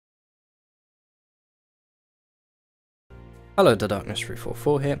Hello, the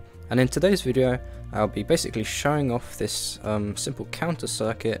Darkness344 here, and in today's video I'll be basically showing off this simple counter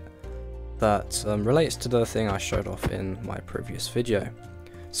circuit that relates to the thing I showed off in my previous video.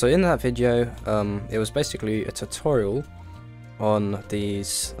 So in that video it was basically a tutorial on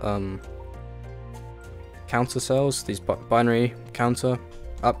these counter cells, these binary counter,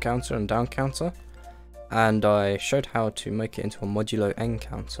 up counter and down counter, and I showed how to make it into a modulo n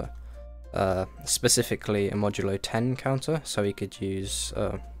counter. Specifically a modulo 10 counter, so we could use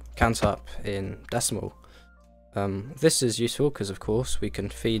count up in decimal. This is useful because of course we can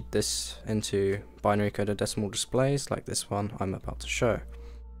feed this into binary coded decimal displays like this one I'm about to show.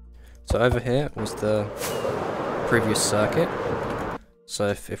 So over here was the previous circuit, so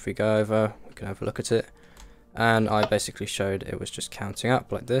if we go over we can have a look at it, and I basically showed it was just counting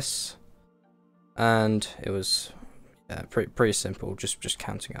up like this, and it was pretty simple, just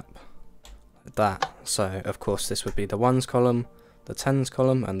counting up like that. So of course this would be the ones column, the tens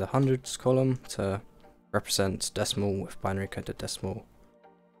column and the hundreds column to represent decimal with binary coded decimal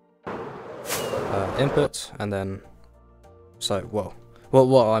input. And then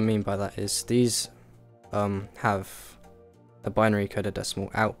what I mean by that is these have a binary coded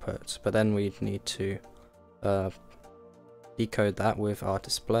decimal output, but then we'd need to decode that with our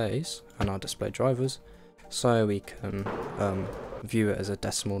displays and our display drivers so we can view it as a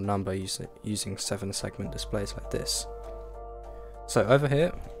decimal number using 7-segment displays like this. So over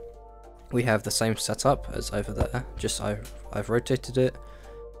here we have the same setup as over there, just I've rotated it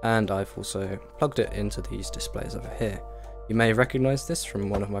and I've also plugged it into these displays over here. You may recognize this from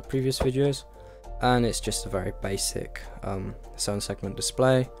one of my previous videos, and it's just a very basic 7-segment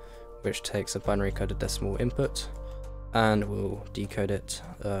display which takes a binary coded decimal input and will decode it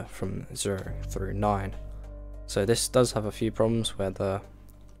from 0 through 9. So this does have a few problems where the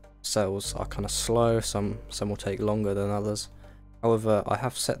cells are kind of slow, some will take longer than others. However, I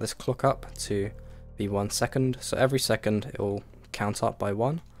have set this clock up to be 1 second, so every second it will count up by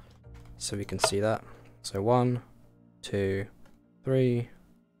 1, so we can see that. So 1, 2, 3,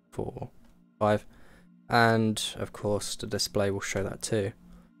 4, 5, and of course the display will show that too.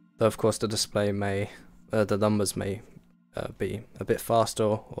 Though of course the display may, the numbers may be a bit faster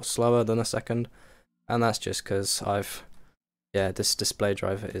or slower than a second, and that's just because this display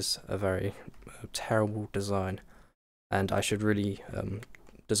driver is a very terrible design, and I should really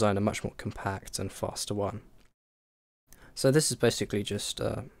design a much more compact and faster one. So this is basically just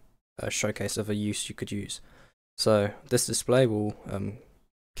a showcase of a use you could use. So this display will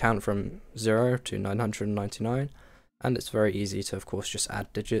count from 0 to 999, and it's very easy to of course just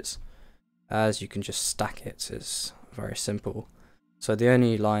add digits, as you can just stack it. It's very simple. So the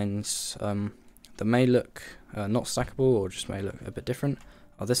only lines that may look not stackable or just may look a bit different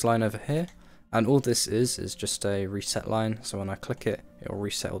are this line over here, and all this is just a reset line, so when I click it will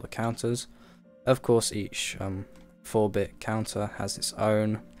reset all the counters. Of course each 4-bit counter has its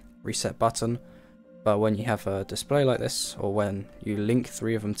own reset button, but when you have a display like this, or when you link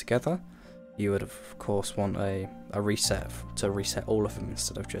 3 of them together, you would of course want a reset to reset all of them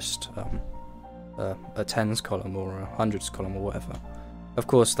instead of just a tens column or a hundreds column or whatever. Of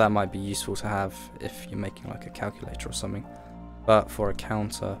course that might be useful to have if you're making like a calculator or something, but for a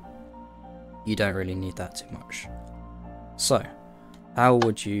counter you don't really need that too much. So how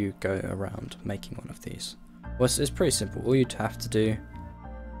would you go around making one of these? Well, it's pretty simple. All you'd have to do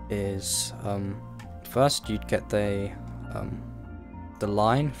is first you'd get the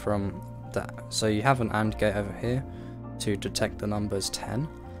line from that. So you have an AND gate over here to detect the numbers 10,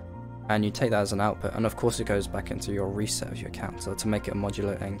 and you take that as an output, and of course it goes back into your reset of your counter to make it a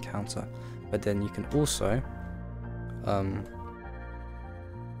modulo n counter. But then you can also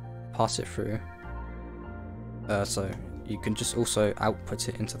pass it through, so you can just also output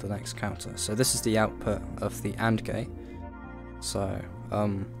it into the next counter. So this is the output of the AND gate. So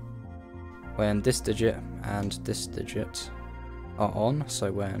when this digit and this digit are on, so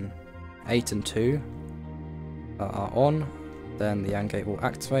when 8 and 2 are on, then the AND gate will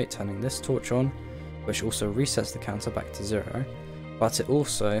activate, turning this torch on, which also resets the counter back to 0, but it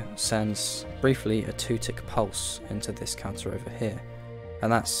also sends briefly a 2-tick pulse into this counter over here.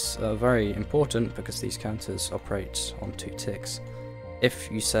 And that's very important because these counters operate on 2 ticks.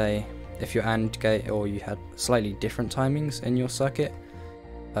 If your AND gate, or you had slightly different timings in your circuit,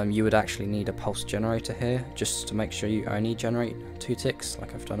 you would actually need a pulse generator here just to make sure you only generate 2 ticks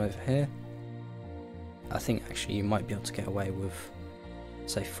like I've done over here. I think actually you might be able to get away with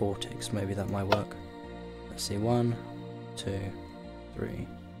say 4 ticks, maybe that might work. Let's see, 1, 2, 3.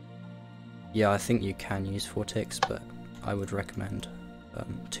 Yeah, I think you can use 4 ticks, but I would recommend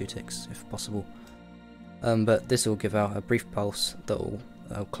 2 ticks if possible. but this will give out a brief pulse that will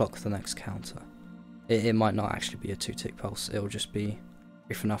clock the next counter. It might not actually be a 2-tick pulse, it will just be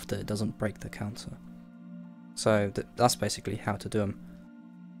brief enough that it doesn't break the counter. So that's basically how to do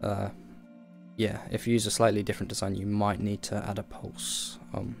them. Yeah, if you use a slightly different design, you might need to add a pulse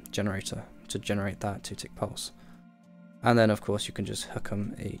generator to generate that 2-tick pulse. And then of course you can just hook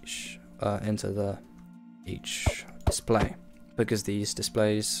them each into each display, because these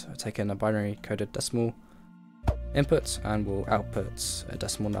displays take in a binary coded decimal input and will output a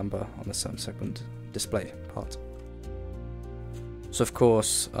decimal number on the 7-segment display part. So of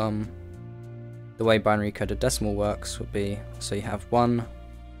course, the way binary coded decimal works would be, so you have 1,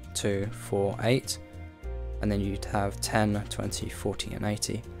 2, 4, 8, and then you'd have 10, 20, 40 and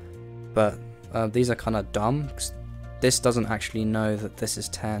 80. But these are kind of dumb, because this doesn't actually know that this is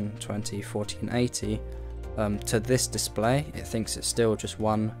 10, 20, 40 and 80. To this display, it thinks it's still just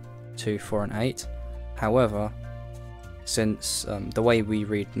 1, 2, 4 and 8. However, since the way we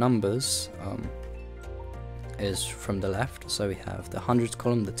read numbers is from the left, so we have the hundreds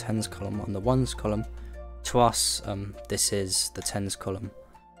column, the tens column, and the ones column. To us, this is the tens column,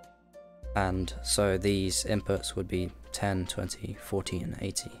 and so these inputs would be 10, 20, 40 and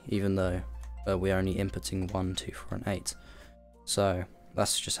 80, even though we're only inputting 1, 2, 4 and 8. So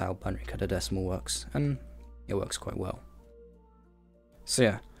that's just how binary coded decimal works, and it works quite well. So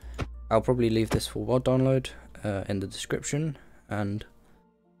yeah, I'll probably leave this for WOD download in the description, and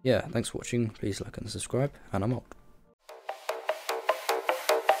yeah, thanks for watching, please like and subscribe, and I'm out.